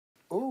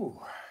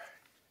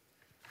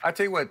I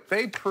tell you what,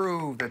 they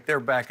proved that they're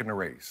back in the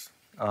race.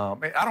 I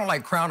don't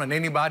like crowning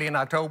anybody in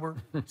October,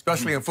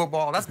 especially in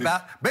football. That's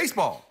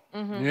baseball.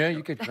 Mm-hmm. Yeah,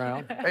 you could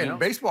crown. Hey, in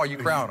baseball, you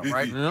crown them,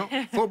 right?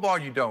 Yeah. Football,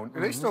 you don't.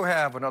 They still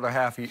have another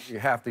half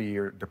the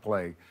year to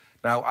play.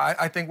 Now,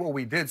 I think what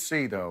we did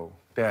see, though,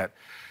 that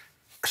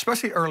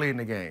especially early in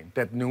the game,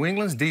 that New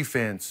England's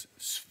defense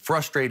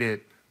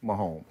frustrated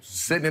Mahomes.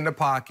 Sitting in the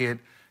pocket,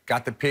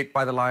 got the pick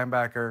by the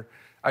linebacker.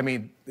 I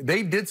mean,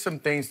 they did some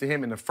things to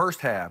him in the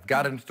first half.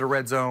 Got into the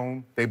red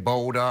zone. They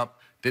bowled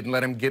up, didn't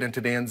let him get into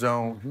the end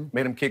zone,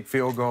 made him kick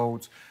field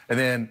goals. And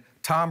then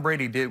Tom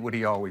Brady did what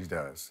he always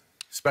does,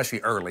 especially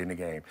early in the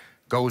game.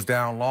 Goes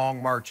down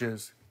long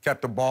marches,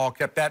 kept the ball,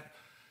 kept that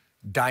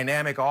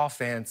dynamic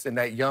offense and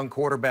that young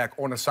quarterback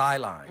on the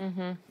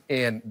sideline.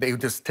 And they were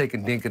just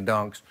taking dink and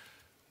dunks.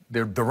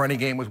 The running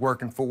game was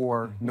working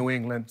for New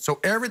England. So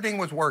everything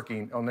was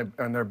working on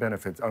their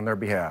benefits, on their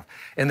behalf.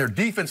 And their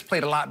defense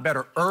played a lot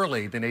better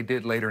early than they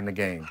did later in the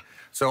game.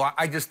 So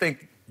I just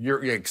think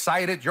you're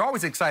excited. You're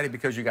always excited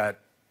because you got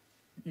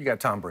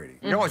Tom Brady.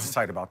 You're always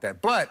excited about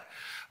that. But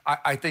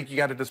I think you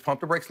got to just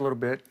pump the brakes a little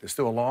bit. It's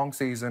still a long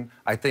season.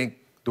 I think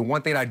the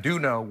one thing I do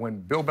know,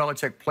 when Bill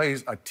Belichick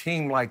plays a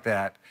team like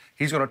that,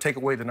 he's going to take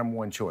away the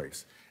 #1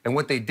 choice. And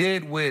what they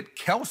did with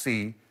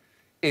Kelsey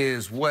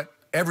is what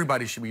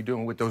everybody should be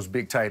doing with those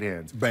big tight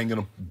ends. Banging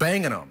them.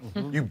 Banging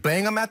them. You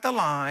bang them at the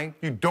line,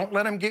 you don't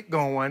let them get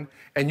going,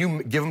 and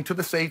you give them to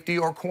the safety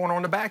or corner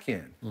on the back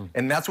end.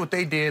 And that's what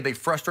they did. They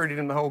frustrated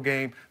him the whole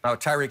game. Now,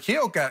 Tyreek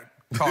Hill got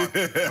caught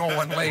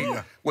going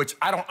late, which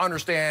I don't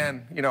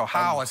understand,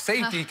 how a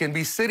safety can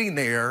be sitting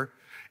there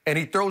and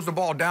he throws the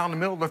ball down the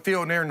middle of the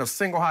field there in a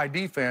single high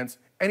defense,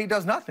 and he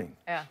does nothing.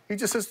 Yeah. He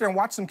just sits there and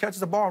watches him catch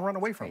the ball and run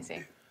away from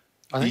him.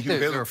 I think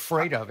they're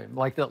afraid of him.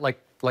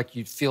 Like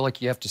you feel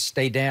like you have to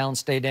stay down,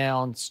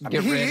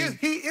 get ready.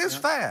 He is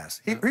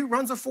fast. He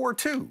runs a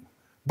 4.2.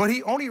 But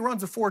he only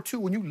runs a 4.2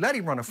 when you let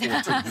him run a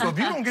 4.2. So if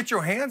you don't get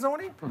your hands on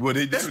him,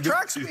 that's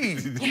track speed.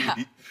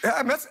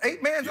 That's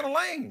 8 men in a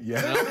lane.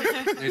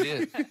 It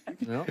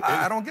is.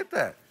 I don't get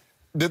that.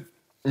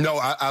 No,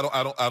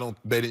 I don't.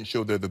 They didn't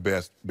show they're the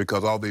best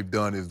because all they've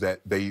done is that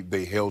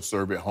they held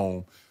serve at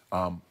home.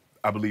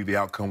 I believe the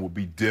outcome would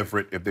be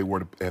different if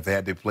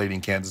they played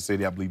in Kansas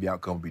City. I believe the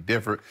outcome would be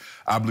different.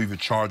 I believe the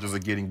Chargers are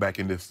getting back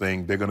in this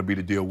thing. They're going to be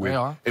the deal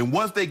with. And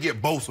once they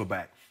get Bosa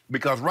back,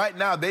 because right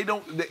now they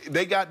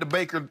got the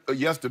Baker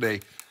yesterday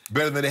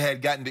better than they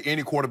had gotten to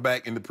any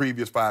quarterback in the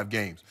previous 5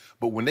 games.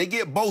 But when they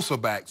get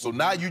Bosa back, so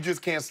now you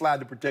just can't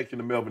slide the protection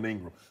to Melvin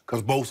Ingram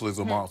because Bosa is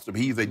a monster.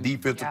 He's a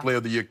Defensive Player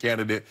of the Year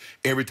candidate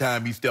every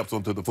time he steps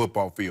onto the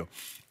football field.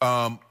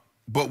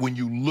 But when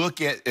you look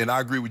at, and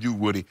I agree with you,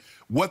 Woody,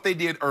 what they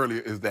did earlier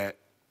is that,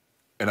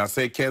 and I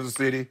say Kansas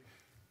City,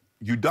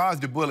 you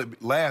dodged the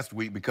bullet last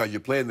week because you're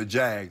playing the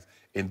Jags,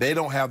 and they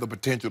don't have the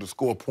potential to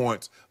score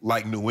points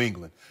like New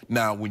England.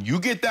 Now, when you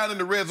get down in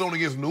the red zone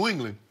against New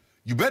England,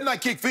 you better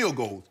not kick field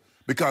goals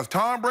because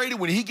Tom Brady,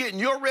 when he get in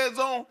your red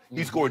zone,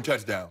 he's scoring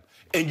touchdowns.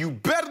 And you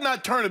better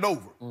not turn it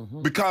over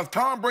because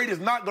Tom Brady is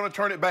not going to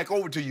turn it back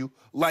over to you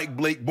like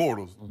Blake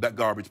Bortles, that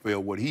garbage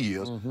pail, what he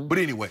is. But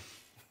anyway,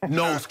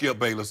 no, Skip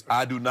Bayless,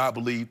 I do not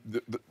believe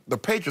the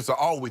Patriots are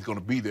always going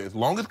to be there. As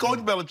long as Coach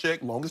Belichick,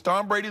 as long as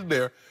Tom Brady's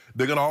there,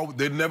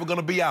 they're never going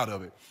to be out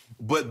of it.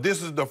 But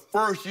this is the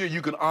first year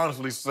you can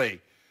honestly say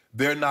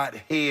they're not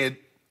head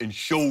and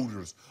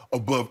shoulders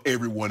above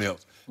everyone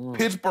else.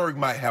 Pittsburgh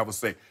might have a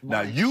say.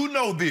 Now, you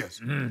know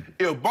this.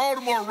 If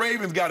Baltimore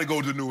Ravens got to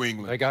go to New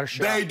England, they got a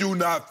shot. They do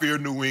not fear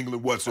New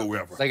England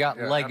whatsoever. They got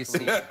legacy.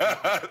 They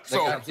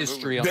got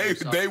history on their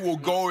side. They will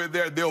go in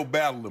there, they'll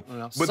battle them.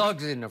 But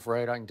Suggs isn't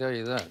afraid, I can tell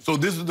you that. So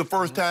this is the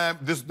first time,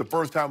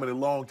 in a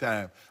long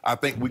time, I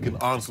think we can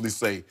honestly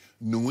say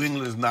New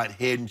England is not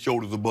head and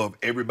shoulders above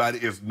everybody.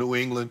 It's New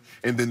England,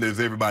 and then there's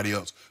everybody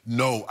else.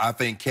 No, I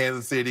think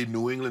Kansas City,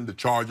 New England, the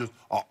Chargers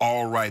are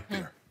all right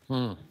there.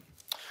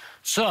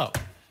 So,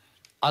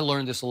 I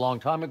learned this a long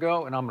time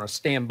ago, and I'm going to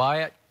stand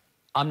by it.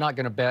 I'm not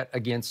going to bet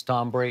against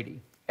Tom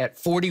Brady. At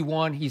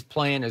 41, he's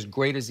playing as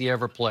great as he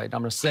ever played.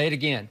 I'm going to say it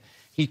again.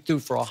 He threw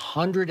for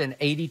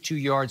 182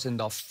 yards in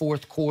the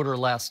 4th quarter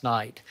last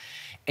night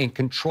and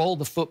controlled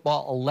the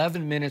football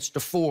 11 minutes to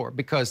 4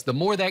 because the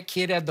more that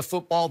kid had the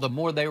football, the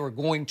more they were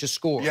going to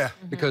score.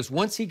 Because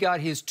once he got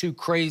his 2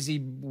 crazy,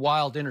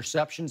 wild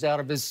interceptions out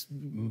of his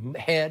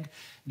head,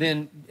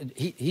 then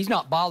he's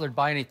not bothered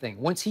by anything.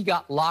 Once he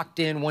got locked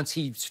in, once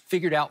he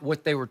figured out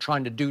what they were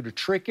trying to do to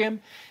trick him,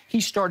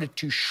 he started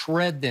to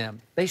shred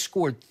them. They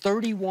scored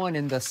 31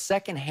 in the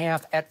second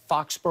half at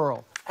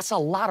Foxborough. That's a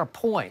lot of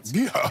points.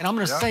 And I'm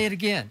going to say it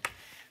again.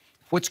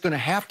 What's going to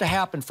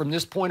happen from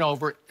this point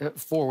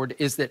forward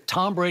is that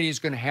Tom Brady is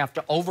going to have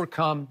to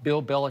overcome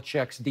Bill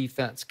Belichick's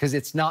defense because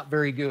it's not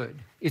very good.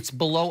 it's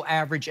below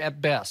average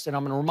at best. And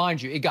I'm going to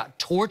remind you, it got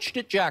torched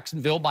at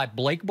Jacksonville by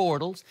Blake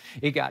Bortles.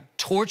 It got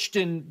torched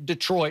in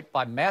Detroit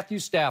by Matthew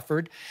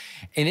Stafford.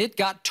 And it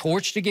got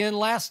torched again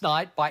last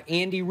night by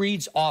Andy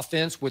Reid's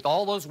offense with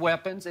all those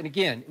weapons. And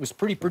again, it was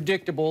pretty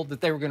predictable that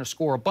they were going to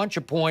score a bunch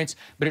of points,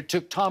 but it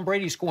took Tom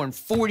Brady scoring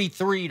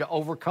 43 to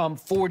overcome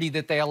 40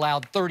 that they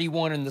allowed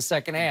 31 in the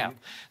second half.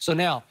 So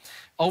now,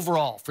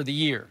 overall, for the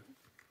year,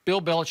 Bill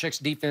Belichick's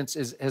defense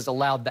has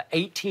allowed the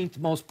 18th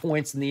most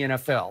points in the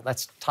NFL.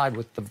 That's tied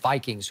with the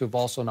Vikings, who have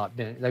also not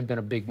been, they've been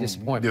a big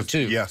disappointment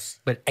too. Yes.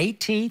 But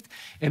 18th,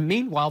 and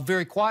meanwhile,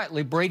 very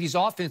quietly, Brady's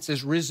offense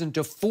has risen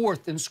to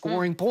 4th in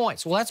scoring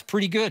points. Well, that's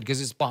pretty good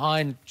because it's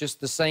behind just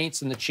the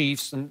Saints and the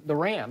Chiefs and the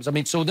Rams. I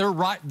mean, so they're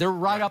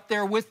right up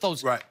there with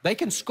those. Right. They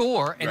can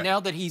score, and now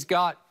that he's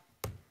got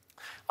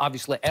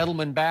obviously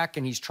Edelman back,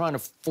 and he's trying to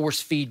force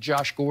feed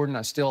Josh Gordon.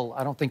 I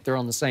don't think they're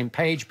on the same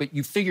page, but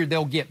you figure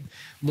they'll get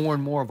more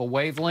and more of a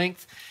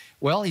wavelength.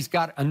 Well, he's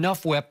got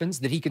enough weapons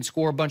that he can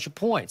score a bunch of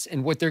points.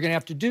 And what they're going to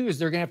have to do is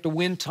they're going to have to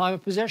win time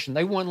of possession.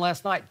 They won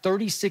last night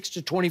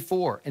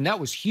 36-24, and that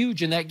was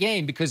huge in that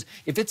game because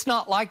if it's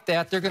not like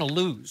that, they're going to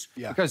lose.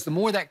 Yeah. Because the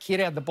more that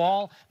kid had the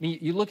ball, I mean,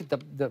 you look at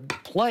the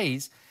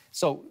plays.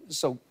 So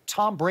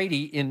Tom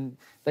Brady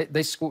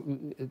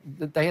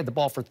they had the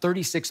ball for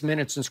 36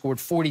 minutes and scored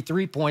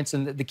 43 points,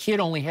 and the kid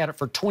only had it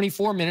for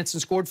 24 minutes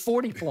and scored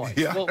 40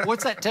 points. Yeah. Well,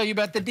 what's that tell you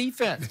about the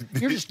defense?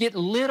 You're just getting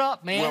lit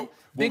up, man. Well,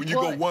 when you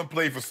go one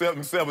play for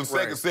 7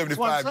 seconds,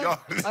 75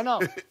 yards. I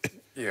know.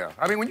 Yeah.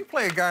 I mean, when you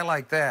play a guy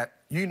like that,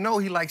 you know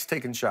he likes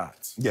taking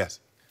shots.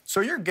 Yes. So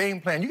your game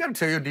plan, you got to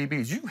tell your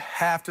DBs, you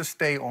have to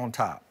stay on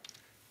top.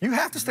 You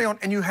have to stay on,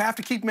 and you have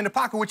to keep him in the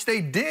pocket, which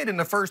they did in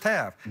the first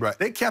half. Right.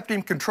 They kept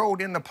him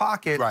controlled in the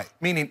pocket,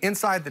 meaning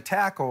inside the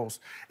tackles.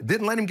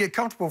 Didn't let him get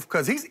comfortable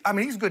because he's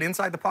good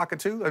inside the pocket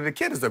too. The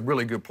kid is a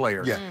really good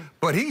player. Yeah.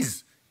 But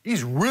he's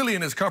really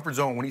in his comfort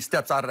zone when he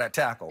steps out of that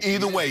tackle.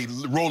 Either way,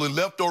 rolling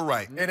left or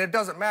right. And it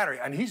doesn't matter.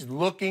 And he's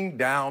looking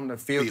down the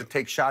field to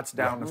take shots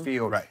down the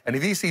field. Right. And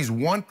if he sees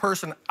one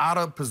person out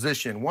of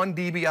position, one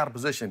DB out of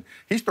position,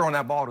 he's throwing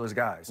that ball to his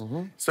guys.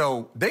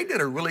 So they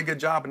did a really good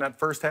job in that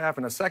first half.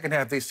 In the second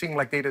half, they seemed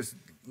like they just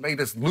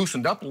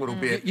loosened up a little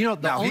bit. You know,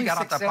 now he got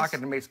out that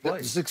pocket and made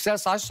plays. The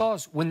success I saw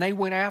is when they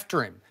went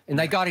after him and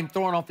they got him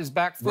throwing off his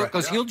back foot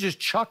because he'll just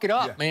chuck it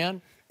up,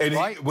 man. And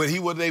he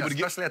wasn't able to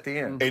get, especially at the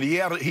end. And he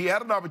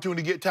had an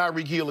opportunity to get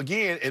Tyreek Hill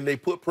again, and they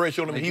put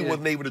pressure on him. And he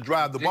wasn't able to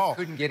drive the ball.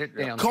 Couldn't get it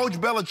down. Coach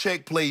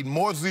Belichick played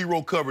more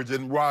zero coverage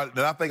than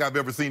I think I've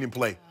ever seen him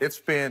play. It's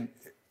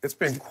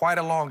been quite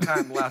a long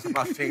time the last time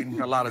I've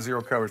seen a lot of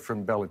zero coverage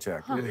from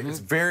Belichick. It's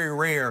very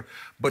rare.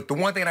 But the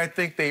one thing I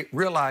think they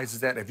realize is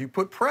that if you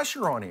put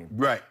pressure on him,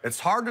 it's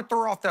hard to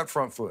throw off that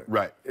front foot.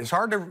 It's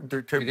hard to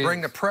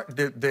bring the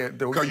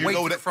weight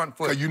to the front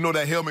foot. Because you know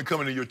that helmet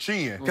coming to your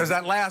chin. Because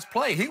that last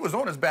play, he was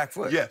on his back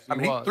foot. Yes, I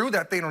mean, he threw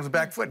that thing on his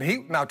back foot.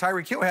 And now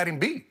Tyreek Hill had him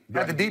beat.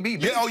 Had the DB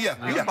beat. Yeah,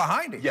 He was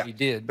behind him. Yeah. He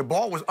did. The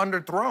ball was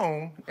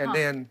underthrown, and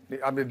then the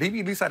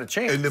DB at least had a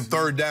chance. And the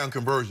third down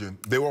conversion,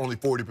 they were only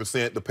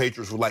 40%. The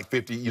Patriots were like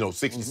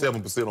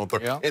 67% on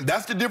third. And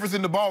that's the difference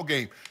in the ball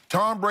game.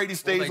 Tom Brady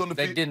stays on the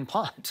field. They didn't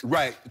punt.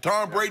 Right.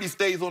 Tom Brady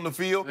stays on the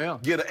field,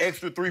 get an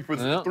extra three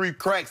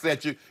cracks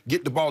at you,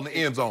 get the ball in the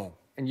end zone.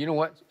 And you know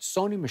what?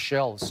 Sony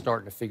Michel is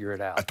starting to figure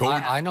it out. I told you.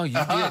 I know you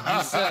did.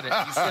 You said it.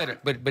 You said it.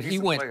 But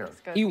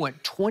he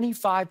went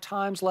 25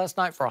 times last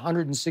night for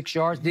 106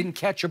 yards. Didn't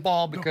catch a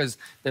ball because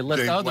they let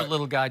the other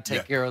little guy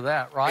take care of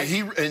that, right?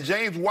 And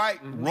James White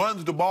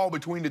runs the ball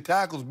between the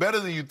tackles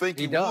better than you think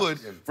he would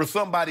for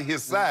somebody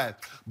his size.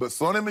 But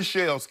Sony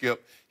Michel,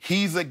 Skip,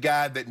 he's a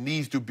guy that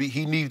needs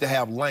to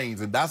have lanes,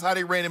 and that's how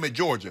they ran him at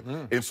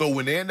Georgia. And so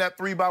when they're in that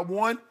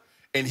 3-by-1,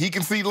 and he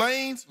can see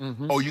lanes,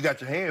 oh, you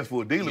got your hands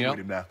full dealing with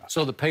him now.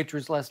 So the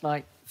Patriots last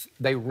night,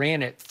 they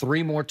ran it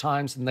 3 more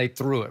times than they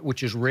threw it,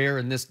 which is rare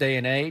in this day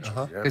and age,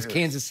 because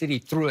Kansas City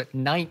threw it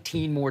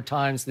 19 more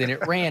times than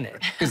it ran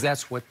it, because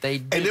that's what they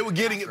did. And they were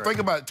getting it, think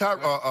about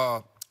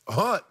it,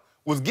 Hunt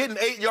was getting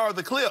 8 yards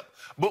a clip.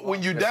 But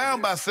when you're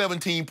down by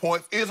 17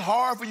 points, it's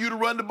hard for you to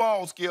run the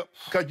ball, Skip,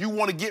 because you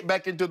want to get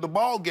back into the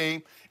ball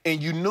game,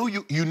 and you know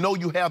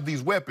you have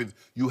these weapons.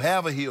 You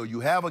have a Hill, you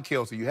have a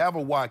Kelsey, you have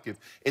a Watkins,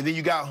 and then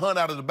you got Hunt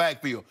out of the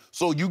backfield.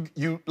 So you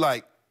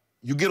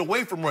get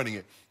away from running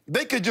it.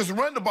 They could just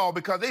run the ball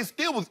because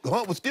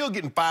Hunt was still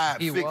getting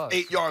 5, 6,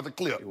 8 yards a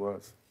clip. He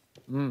was.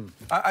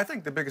 I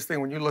think the biggest thing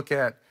when you look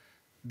at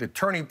the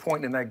turning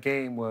point in that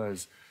game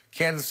was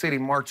Kansas City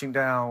marching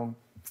down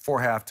before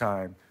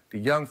halftime. The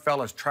young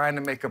fellas trying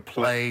to make a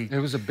play. It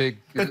was a big...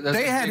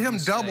 They had him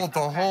doubled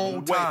the whole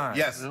time.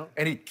 Yes.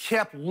 And he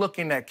kept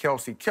looking at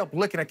Kelsey,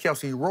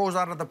 He rolls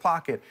out of the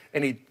pocket,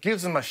 and he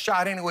gives him a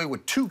shot anyway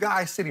with 2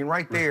 guys sitting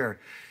right there.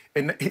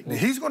 And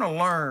he's going to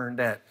learn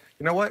that,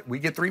 you know what? We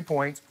get 3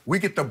 points. We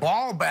get the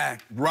ball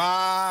back.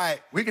 Right.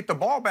 We get the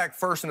ball back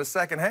first in the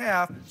second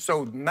half,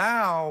 so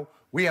now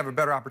we have a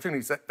better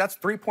opportunity. So that's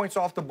 3 points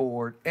off the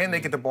board, and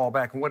they get the ball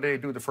back. And what did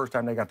they do the first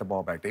time they got the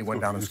ball back? They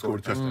went down and scored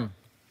a touchdown.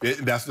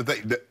 That's the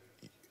thing.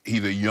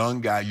 He's a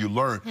young guy. You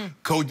learn.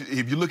 Coach,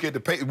 if you look at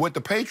what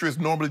the Patriots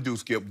normally do,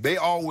 Skip, they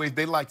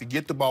like to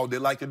get the ball. They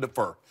like to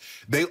defer.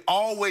 They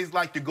always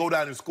like to go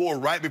down and score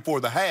right before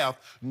the half,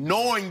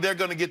 knowing they're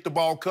going to get the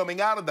ball coming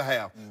out of the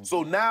half.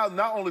 So now,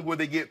 not only will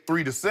they get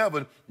 3 to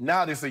 7,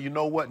 now they say, you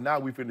know what? Now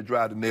we finna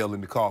drive the nail in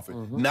the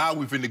coffin. Now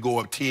we finna go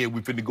up 10. We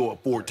finna go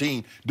up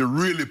 14 to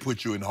really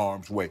put you in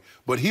harm's way.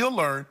 But he'll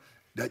learn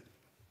that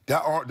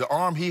the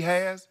arm he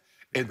has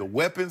and the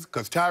weapons,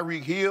 because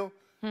Tyreek Hill.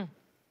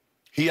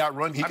 He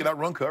can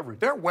outrun coverage.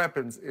 Their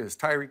weapons is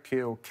Tyreek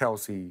Hill,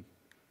 Kelsey,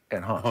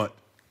 and Hunt.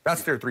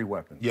 That's their 3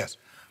 weapons. Yes.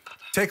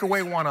 Take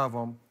away one of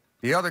them,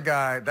 the other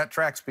guy, that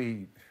track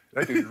speed,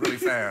 that dude's really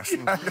fast.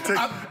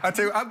 I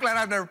tell you, I'm glad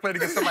I've never played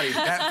against somebody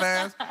that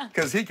fast,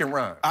 because he can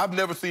run. I've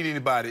never seen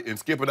anybody, and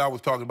Skip and I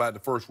was talking about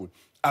the first one,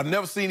 I've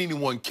never seen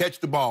anyone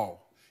catch the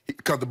ball,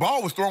 because the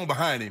ball was thrown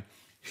behind him.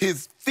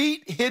 His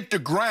feet hit the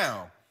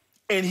ground,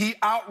 and he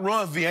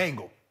outruns the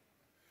angle.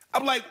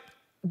 I'm like,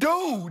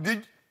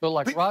 dude, But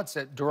like Rod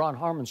said, Duron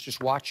Harmon's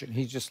just watching.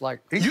 He's just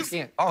like, he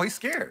can't. Oh, he's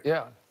scared.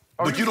 Yeah.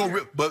 But you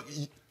don't. But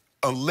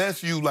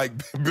unless you like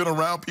been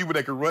around people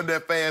that can run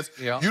that fast,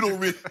 you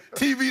don't.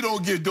 TV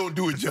don't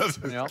do it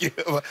justice.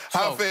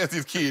 How fast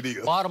this kid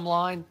is. Bottom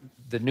line,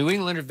 the New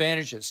England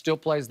advantage, it still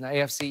plays in the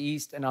AFC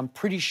East, and I'm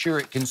pretty sure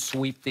it can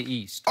sweep the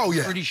East. Oh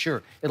yeah. Pretty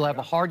sure it'll have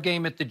a hard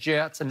game at the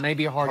Jets and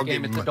maybe a hard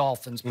game at the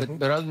Dolphins. But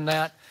other than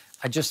that,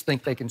 I just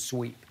think they can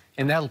sweep,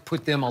 and that'll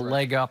put them a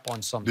leg up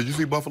on something. Did you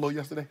see Buffalo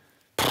yesterday?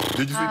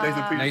 Did you see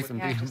Nathan Peterman? Nathan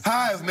Peterman.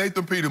 How is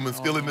Nathan Peterman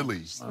still in the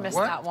league? Missed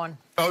that one.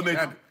 Oh,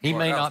 Nathan. He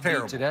may not be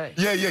today.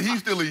 Yeah, he's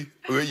still, As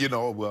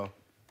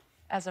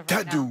of right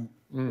that now. dude,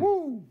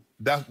 woo,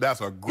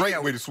 that's a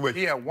great way to switch.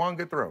 He had one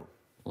good throw.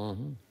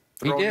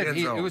 He did.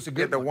 It was a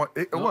good one.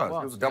 It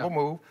was a double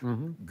move.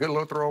 Good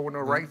little throw on the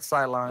right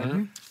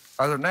sideline.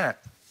 Other than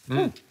that,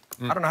 I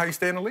don't know how you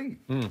stay in the league.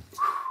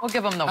 We'll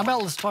give them the How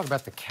about let's talk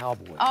about the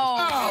Cowboys?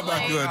 Oh,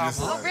 my goodness.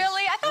 Oh,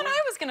 really? I thought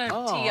I was going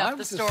to tee up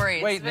the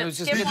stories. Waiting. It was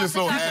just He's just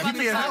so happy.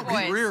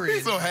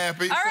 He's so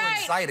happy. All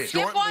right. excited.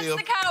 Skip wants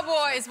the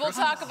Cowboys. We'll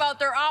talk about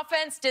their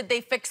offense. Did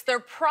they fix their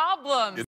problems?